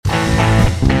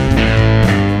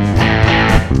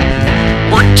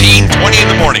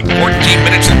morning, 14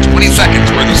 minutes and 20 seconds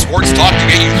worth of sports talk to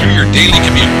get you through your daily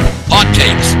commute. Hot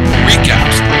takes,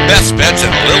 recaps, best bets,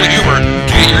 and a little humor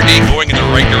to get your day going in the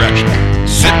right direction.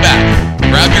 Sit back,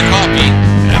 grab your coffee,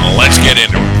 and let's get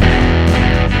into it.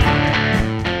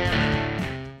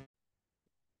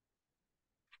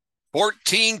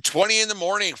 $14:20 in the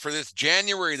morning for this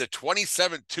January the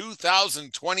 27th,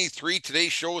 2023.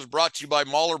 Today's show is brought to you by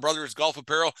Mahler Brothers Golf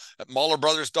Apparel at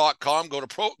mahlerbrothers.com.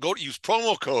 Use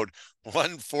promo code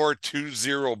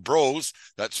 1420BROS.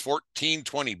 That's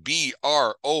 1420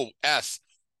 BROS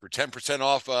for 10%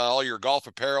 off all your golf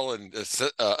apparel and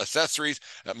accessories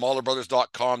at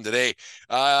mahlerbrothers.com today.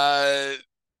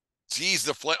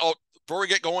 Before we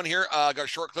get going here, I got a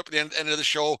short clip at the end of the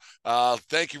show.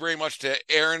 Thank you very much to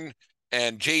Aaron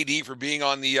and JD for being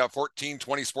on the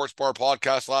 1420 Sports Bar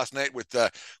podcast last night with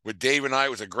Dave and I.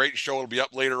 It was a great show. It'll be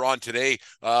up later on today.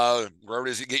 Wherever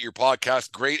it is you get your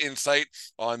podcast. Great insight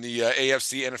on the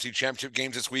AFC, NFC championship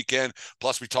games this weekend.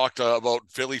 Plus, we talked about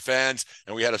Philly fans,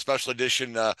 and we had a special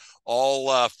edition,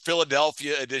 all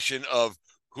Philadelphia edition of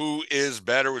Who is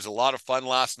Better. It was a lot of fun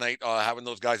last night having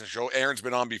those guys on the show. Aaron's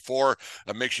been on before.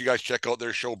 Make sure you guys check out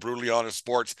their show, Brutally Honest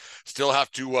Sports. Still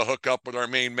have to hook up with our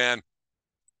main man,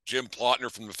 Jim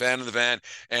Plotner from the Fan of the Van,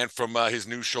 and from his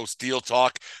new show Steel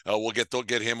Talk. We'll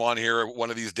get him on here one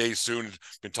of these days soon.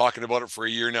 Been talking about it for a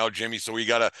year now, Jimmy. So we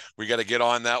gotta get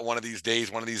on that one of these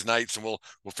days, one of these nights, and we'll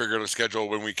figure out a schedule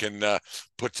when we can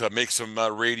make some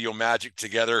radio magic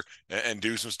together and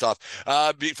do some stuff.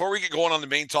 Before we get going on the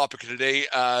main topic of today,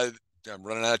 I'm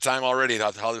running out of time already. How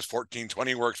this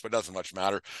 14:20 works, but doesn't much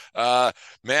matter.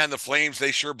 Man, the Flames, they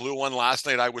sure blew one last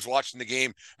night. I was watching the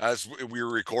game as we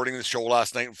were recording the show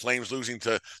last night, and Flames losing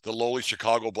to the lowly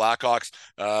Chicago Blackhawks.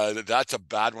 That's a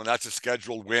bad one. That's a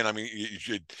scheduled win. I mean,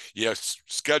 you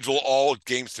schedule all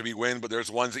games to be win, but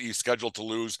there's ones that you schedule to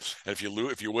lose. And if you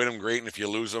win them, great. And if you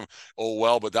lose them, oh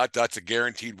well. But that's a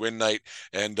guaranteed win night.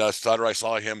 And Sutter, I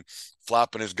saw him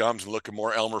flapping his gums and looking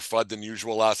more Elmer Fudd than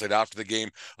usual last night after the game.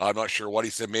 I'm not sure what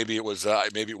he said. Maybe it was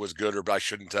good, or I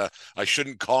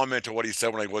shouldn't comment on what he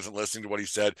said when I wasn't listening to what he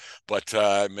said. But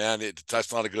man,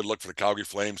 that's not a good look for the Calgary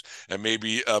Flames. And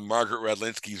maybe Margaret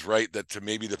Radlinski's right that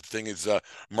maybe the thing is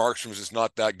Markstrom's just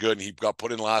not that good, and he got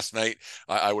put in last night.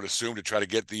 I would assume to try to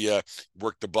get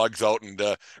work the bugs out and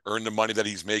earn the money that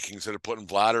he's making instead of putting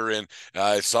Vladar in.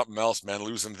 It's something else, man.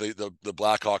 Losing the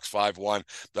Blackhawks 5-1.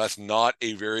 That's not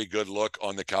a very good look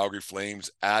on the Calgary Flames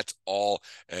at all.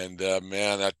 And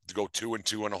man, that to go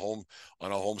 2-2 on a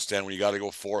homestand when you got to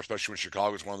go 4, especially when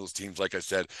Chicago is one of those teams. Like I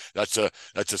said, that's a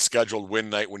scheduled win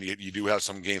night when you do have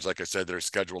some games, like I said, that are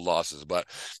scheduled losses. But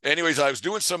anyways, I was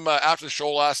doing some after the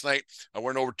show last night. I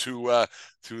went over to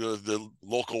the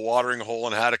local watering hole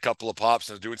and had a couple of pops,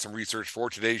 and I was doing some research for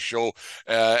today's show.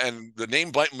 And the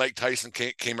name Mike Tyson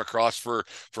came across for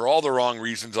all the wrong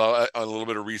reasons. A little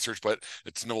bit of research, but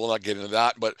we'll not get into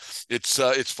that. But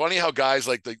it's funny how guys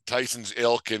like the Tyson's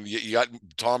ilk, and you got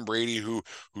Tom Brady who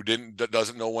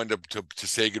doesn't know when to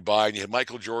say goodbye, and you had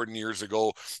Michael Jordan years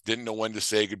ago, didn't know when to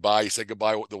say goodbye. He said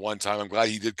goodbye the one time. I'm glad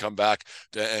he did come back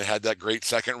and had that great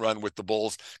second run with the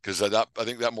Bulls, because I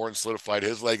think that more than solidified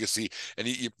his legacy.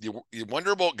 And you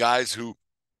wonder about guys who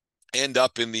end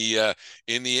up in the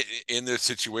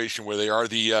situation where they are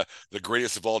the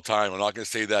greatest of all time. I'm not going to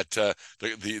say that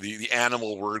the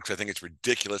animal word, because I think it's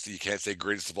ridiculous that you can't say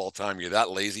greatest of all time. You're that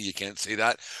lazy, you can't say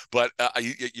that. But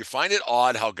you find it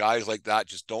odd how guys like that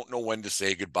just don't know when to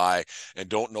say goodbye and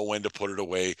don't know when to put it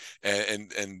away,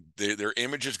 and their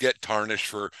images get tarnished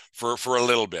for a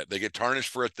little bit. They get tarnished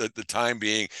for the time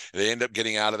being. They end up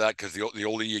getting out of that because the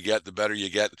older you get, the better you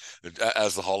get,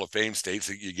 as the Hall of Fame states.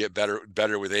 You get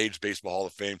better with age. Baseball Hall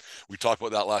of Fame. We talked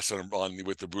about that last time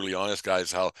with the Brutally Honest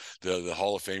guys, how the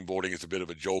Hall of Fame voting is a bit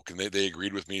of a joke, and they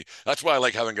agreed with me. That's why I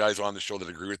like having guys on the show that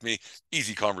agree with me.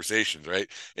 Easy conversations, right?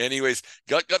 Anyways,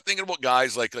 got thinking about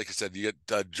guys like I said, you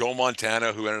get Joe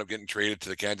Montana, who ended up getting traded to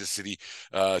the Kansas City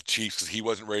Chiefs because he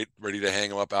wasn't ready to hang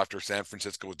him up after San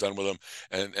Francisco was done with him,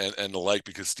 and the like,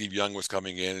 because Steve Young was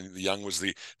coming in, and Young was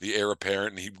the heir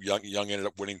apparent, and Young ended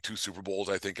up winning 2 Super Bowls,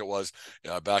 I think it was,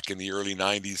 back in the early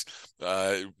 90s.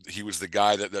 He was the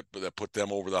guy that put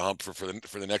them over the hump for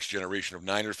the next generation of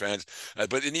Niner fans.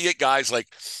 But then you get guys like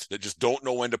that just don't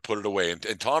know when to put it away.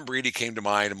 And Tom Brady came to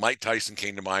mind, and Mike Tyson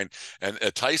came to mind. And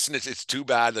Tyson, it's too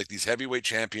bad. Like these heavyweight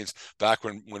champions back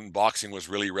when boxing was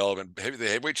really relevant, the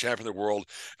heavyweight champion of the world,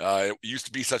 it used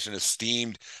to be such an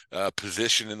esteemed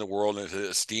position in the world, and an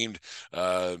esteemed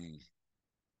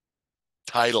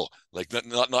title like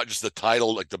not just the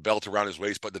title, like the belt around his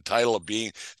waist, but the title of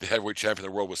being the heavyweight champion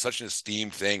of the world was such an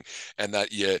esteemed thing, and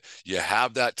that you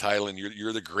have that title, and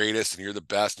you're the greatest, and you're the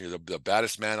best, and you're the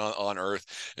baddest man on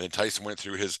earth. And then Tyson went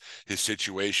through his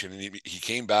situation, and he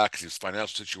came back because his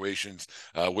financial situations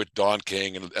with Don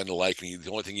King and the like. And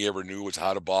the only thing he ever knew was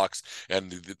how to box,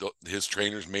 and his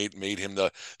trainers made him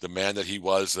the man that he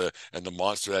was, and the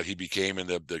monster that he became, and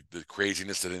the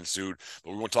craziness that ensued.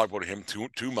 But we won't talk about him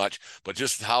too much. But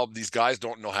just how these guys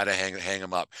don't know how to hang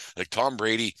him up. Like Tom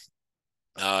Brady,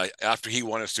 after he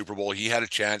won a Super Bowl, he had a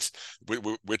chance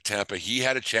with Tampa. He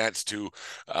had a chance to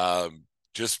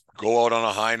just go out on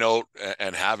a high note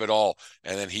and have it all.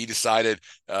 And then he decided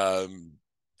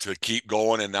to keep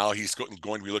going, and now he's going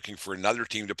to be looking for another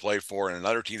team to play for and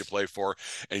another team to play for.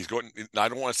 And he's going, I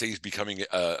don't want to say he's becoming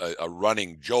a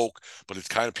running joke, but it's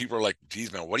kind of, people are like,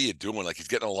 geez, man, what are you doing? Like, he's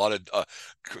getting a lot of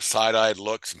side-eyed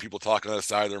looks and people talking on the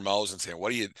side of their mouths and saying,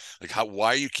 what are you, like,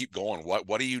 why you keep going?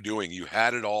 What are you doing? You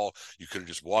had it all. You could have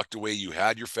just walked away. You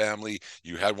had your family.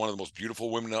 You had one of the most beautiful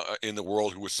women in the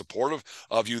world who was supportive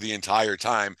of you the entire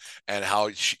time, and how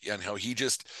he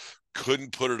just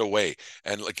couldn't put it away.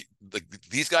 And like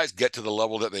these guys get to the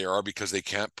level that they are because they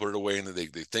can't put it away, and they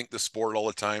think the sport all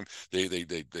the time. They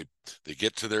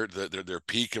get to their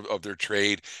peak of their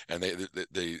trade, and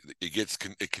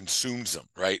it consumes them,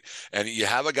 right? And you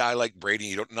have a guy like Brady,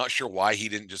 you're not sure why he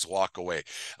didn't just walk away.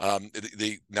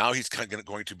 Now he's kind of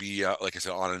going to be like I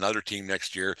said, on another team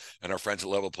next year, and our friends at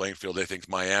Level Playing Field, they think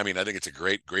Miami, and I think it's a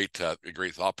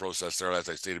great thought process there, as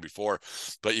I stated before.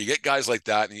 But you get guys like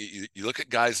that, and you look at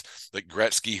guys like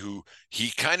Gretzky, who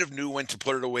he kind of knew when to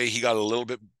put it away. He got a little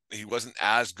bit, he wasn't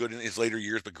as good in his later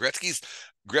years, but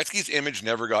Gretzky's image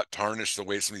never got tarnished the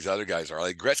way some of these other guys are.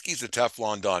 Like, Gretzky's a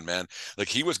Teflon Don, man. Like,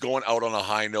 he was going out on a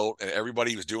high note, and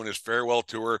everybody was doing his farewell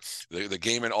tour. The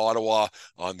game in Ottawa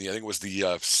on I think it was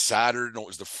the Saturday, no, it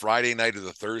was the Friday night or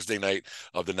the Thursday night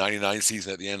of the '99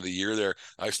 season at the end of the year there.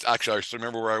 I still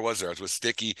remember where I was there. I was with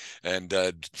Sticky and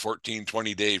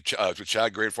 1420 Dave, with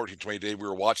Chad Gray, 1420 Dave. We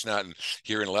were watching that and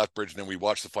here in Lethbridge, and then we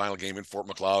watched the final game in Fort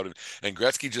Macleod. And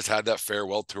Gretzky just had that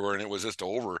farewell tour, and it was just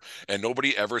over. And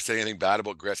nobody ever said anything bad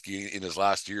about Gretzky in his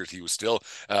last years. He was still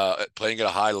playing at a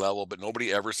high level, but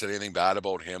nobody ever said anything bad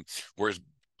about him. Whereas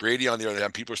Brady, on the other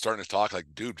hand, people are starting to talk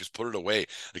like, dude, just put it away.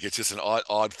 Like, it's just an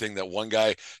odd thing that one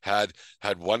guy had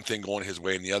one thing going his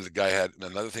way and the other guy had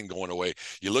another thing going away.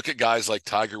 You look at guys like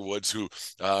Tiger Woods, who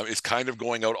is kind of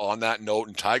going out on that note,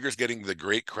 and Tiger's getting the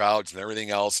great crowds and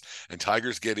everything else, and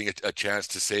Tiger's getting a chance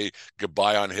to say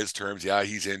goodbye on his terms. Yeah,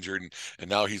 he's injured, and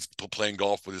now he's playing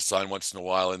golf with his son once in a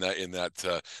while in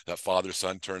that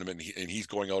father-son tournament, and he's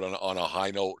going out on a high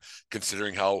note,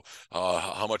 considering how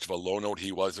much of a low note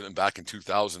he was. And back in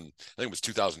 2000, I think it was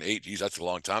 2008. Geez, that's a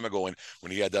long time ago.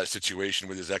 When he had that situation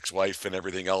with his ex-wife and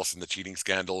everything else, and the cheating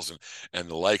scandals and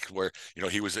the like, where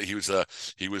he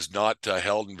was not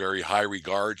held in very high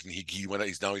regards, and he went.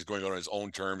 He's going on his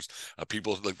own terms.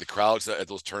 People like the crowds at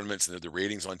those tournaments and the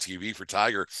ratings on TV for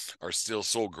Tiger are still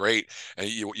so great, and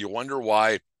you wonder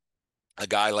why a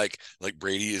guy like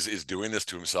Brady is doing this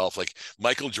to himself. Like,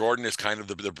 Michael Jordan is kind of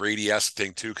the Brady-esque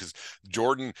thing too, because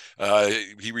Jordan,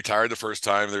 he retired the first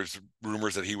time. There's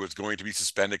rumors that he was going to be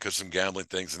suspended because some gambling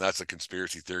things, and that's a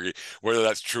conspiracy theory. Whether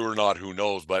that's true or not, who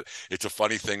knows? But it's a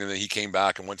funny thing. And then he came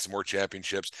back and won some more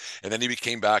championships, and then he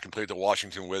came back and played the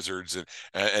Washington Wizards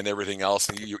and everything else.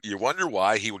 And you wonder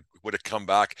why he would have come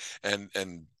back and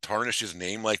tarnish his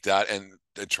name like that, and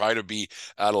try to be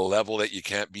at a level that you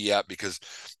can't be at, because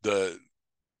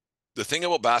the thing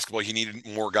about basketball, he needed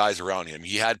more guys around him.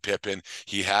 He had Pippen,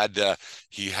 he had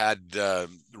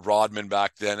Rodman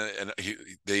back then, and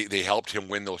they helped him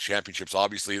win those championships.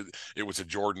 Obviously, it was a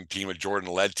Jordan team, a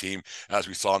Jordan-led team, as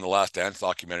we saw in the Last Dance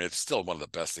documentary. It's still one of the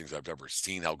best things I've ever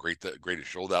seen. How great a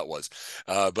show that was,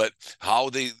 but how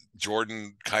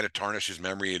Jordan kind of tarnished his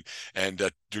memory,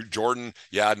 and Jordan,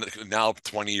 yeah, now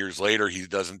 20 years later, he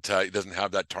doesn't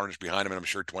have that tarnish behind him, and I'm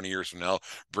sure 20 years from now,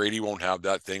 Brady won't have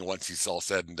that thing once he's all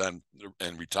said and done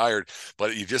and retired.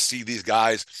 But you just see these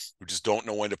guys who just don't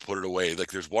know when to put it away.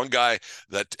 Like, there's one guy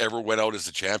that ever went out as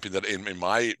a champion that in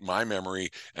my memory,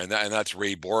 and that's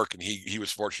Ray Bourque, and he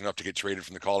was fortunate enough to get traded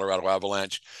from the Colorado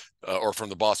Avalanche. Or from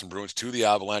the Boston Bruins to the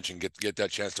Avalanche, and get that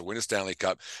chance to win a Stanley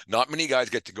Cup. Not many guys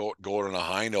get to go on a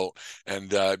high note,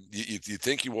 and you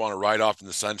think you want to ride off in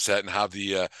the sunset and have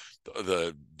the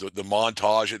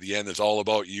montage at the end that's all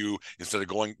about you, instead of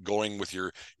going with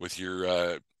your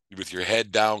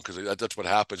head down, because that's what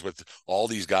happens with all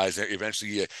these guys.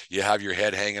 Eventually, you have your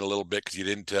head hanging a little bit because you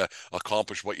didn't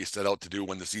accomplish what you set out to do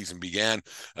when the season began.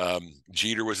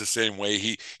 Jeter was the same way.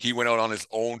 He went out on his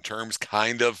own terms,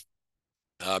 kind of.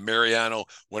 Mariano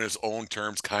went his own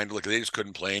terms, kind of like they just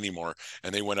couldn't play anymore,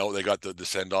 and they went out. They got the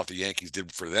send off the Yankees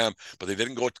did for them, but they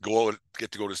didn't go out,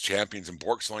 get to go as champions. And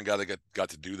Bork's only got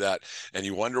to do that, and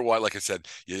you wonder why. Like I said,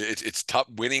 it's tough.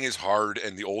 Winning is hard,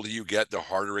 and the older you get, the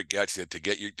harder it gets to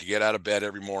get out of bed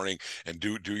every morning and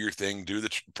do your thing, do the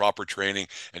proper training.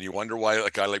 And you wonder why a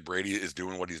guy like Brady is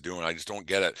doing what he's doing. I just don't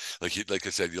get it. Like I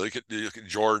said, you look at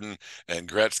Jordan and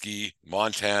Gretzky,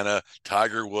 Montana,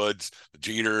 Tiger Woods,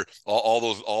 Jeter,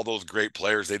 all those great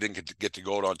players. They didn't get to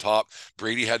go out on top.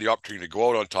 Brady had the opportunity to go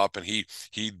out on top, and he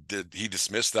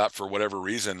dismissed that for whatever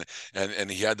reason.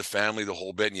 And he had the family, the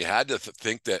whole bit. And you had to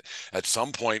think that at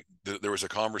some point there was a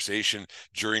conversation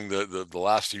during the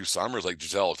last few summers, like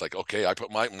Gisele, it's like, okay, I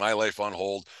put my life on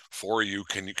hold for you.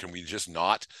 Can we just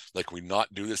not, like, we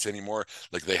not do this anymore?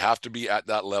 Like, they have to be at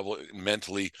that level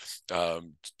mentally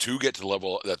to get to the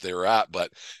level that they were at.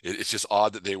 But it's just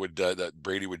odd that they would that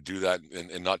Brady would do that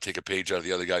and not take a page out of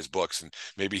the other guy's books. And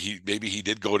maybe he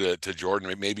did go to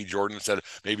Jordan. Maybe Jordan said,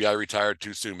 maybe I retired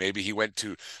too soon. Maybe he went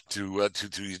to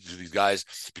these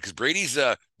guys, because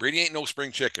Brady ain't no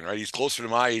spring chicken, right? He's closer to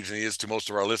my age than he is to most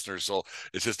of our listeners. So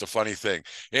it's just a funny thing.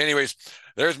 Anyways,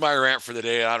 there's my rant for the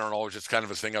day. I don't know, it's just kind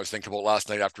of a thing I was thinking about last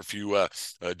night after a few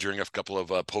during a couple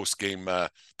of post game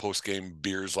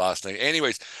beers last night.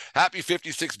 Anyways, happy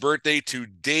 56th birthday to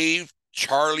Dave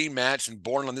Charlie Manson,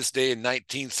 born on this day in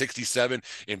 1967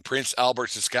 in Prince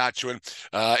Albert, Saskatchewan.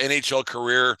 NHL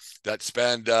career that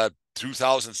spanned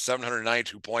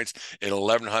 2,792 points in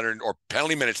 1,100 or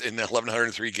penalty minutes in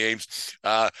 1,103 games.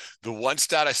 The one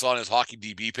stat I saw on his Hockey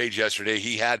DB page yesterday,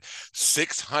 he had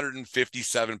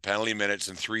 657 penalty minutes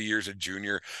in 3 years of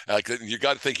junior. You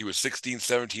got to think he was 16,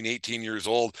 17, 18 years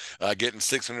old, getting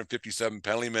 657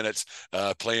 penalty minutes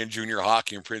playing junior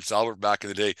hockey in Prince Albert back in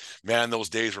the day. Man, those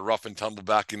days were rough and tumble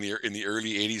back in the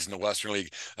early 80s in the Western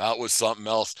League. That was something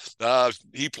else.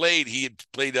 He had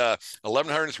played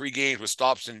 1,103 games with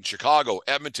stops in Chicago,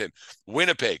 Edmonton,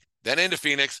 Winnipeg, then into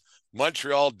Phoenix,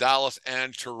 Montreal, Dallas,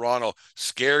 and Toronto.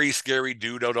 Scary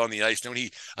dude out on the ice. I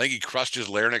think he crushed his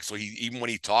larynx, so even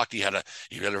when he talked, he had a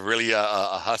really a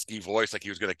husky voice, like he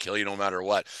was going to kill you no matter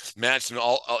what. Manson,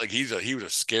 like he was a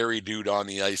scary dude on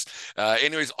the ice.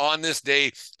 Anyways, on this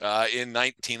day in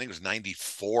I think it was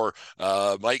 94,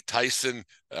 Mike Tyson.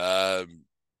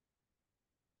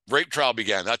 Rape trial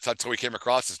began. That's how he came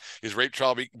across his rape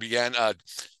trial began.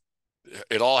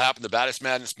 It all happened. The baddest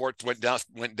man in sports went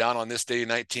down on this day in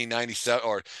 1997,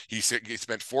 or he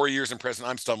spent 4 years in prison.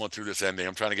 I'm stumbling through this ending.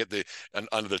 I'm trying to get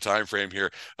under the time frame here.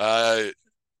 Baddest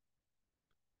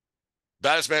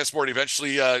man in sport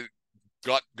eventually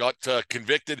got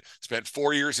convicted, spent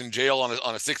 4 years in jail on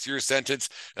a 6-year sentence.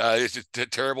 It's just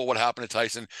terrible what happened to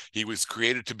Tyson. He was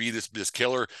created to be this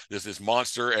killer, this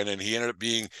monster, and then he ended up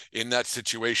being in that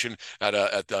situation at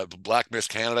the Black Miss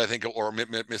Canada, I think, or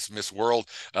Miss World.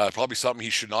 Probably something he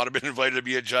should not have been invited to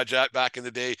be a judge at back in the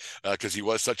day, because he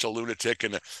was such a lunatic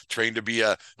and trained to be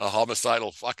a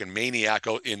homicidal fucking maniac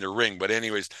out in the ring. But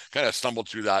anyways, kind of stumbled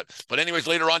through that. But anyways,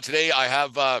 later on today, I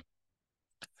have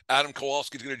Adam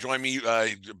Kowalski is going to join me,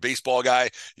 baseball guy.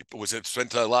 He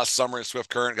spent last summer in Swift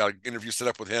Current. Got an interview set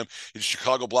up with him. He's a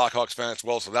Chicago Blackhawks fan as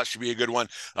well, so that should be a good one.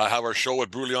 Have our show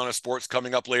with Bruliana Sports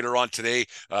coming up later on today.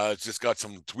 It's just got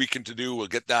some tweaking to do. We'll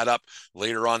get that up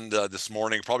later on this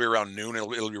morning, probably around noon.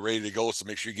 It'll be ready to go, so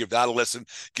make sure you give that a listen.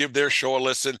 Give their show a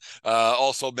listen.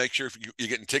 Also, make sure if you're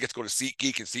getting tickets, go to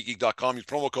SeatGeek and SeatGeek.com. Use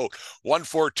promo code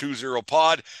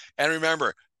 1420pod. And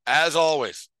remember, as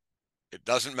always, it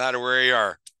doesn't matter where you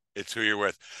are. It's who you're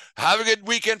with. Have a good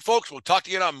weekend, folks. We'll talk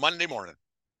to you on Monday morning.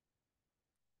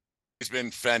 It's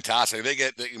been fantastic.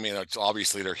 It's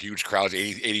obviously they're huge crowds,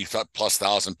 80 plus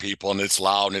thousand people, and it's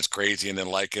loud and it's crazy and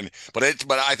then but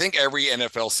I think every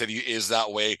NFL city is that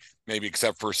way, maybe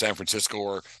except for San Francisco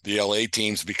or the LA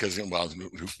teams, because, well,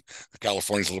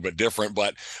 California's a little bit different,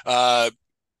 but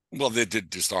well, they did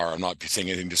just are. I'm not saying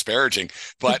anything disparaging,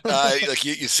 but like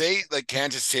you say, like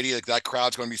Kansas City, like that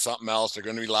crowd's going to be something else. They're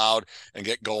going to be loud and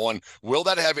get going. Will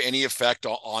that have any effect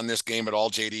on this game at all,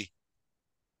 JD?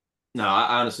 No,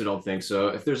 I honestly don't think so.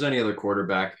 If there's any other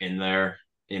quarterback in there,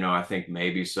 I think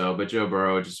maybe so. But Joe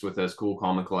Burrow, just with as cool,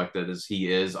 calm, and collected as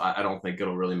he is, I don't think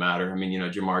it'll really matter. I mean,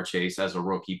 Jamar Chase, as a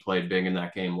rookie, played big in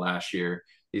that game last year.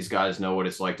 These guys know what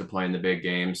it's like to play in the big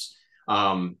games.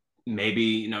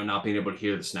 Maybe, not being able to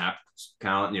hear the snap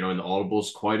count, in the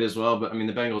audibles quite as well. But I mean,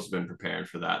 the Bengals have been preparing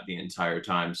for that the entire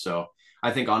time. So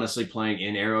I think honestly, playing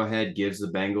in Arrowhead gives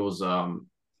the Bengals,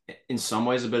 in some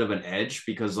ways, a bit of an edge,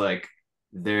 because, like,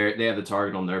 they have the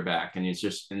target on their back, and it's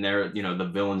just, and they're,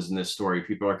 the villains in this story.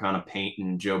 People are kind of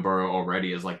painting Joe Burrow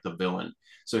already as like the villain.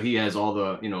 So he has all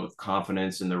the,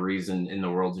 confidence and the reason in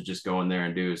the world to just go in there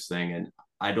and do his thing. And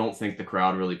I don't think the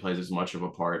crowd really plays as much of a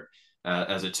part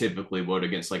as it typically would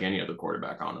against like any other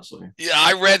quarterback, honestly. Yeah,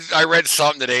 I read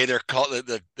something today. They're calling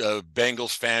the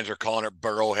Bengals fans are calling it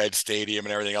Burrowhead Stadium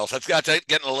and everything else. That's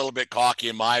getting a little bit cocky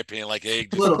in my opinion. Like, hey,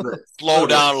 just slow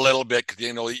down a little bit.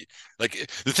 Like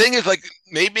the thing is, like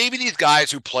maybe these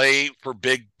guys who play for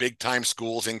big time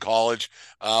schools in college,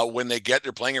 when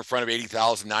they're playing in front of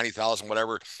 80,000, 90,000,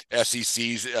 whatever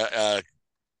SECs,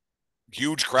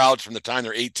 huge crowds from the time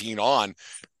they're 18 on.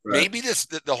 Right. Maybe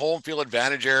the home field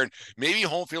advantage, Aaron, maybe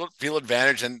home field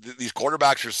advantage, and these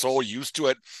quarterbacks are so used to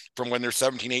it from when they're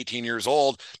 17, 18 years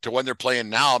old to when they're playing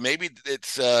now. Maybe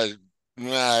it's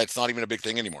not even a big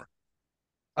thing anymore.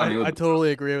 I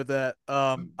totally agree with that.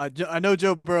 I know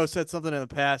Joe Burrow said something in the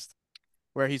past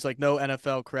where he's like, no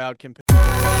NFL crowd can.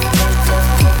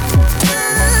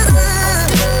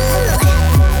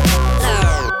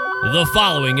 The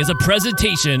following is a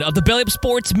presentation of the Belly Up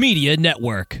Sports Media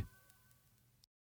Network.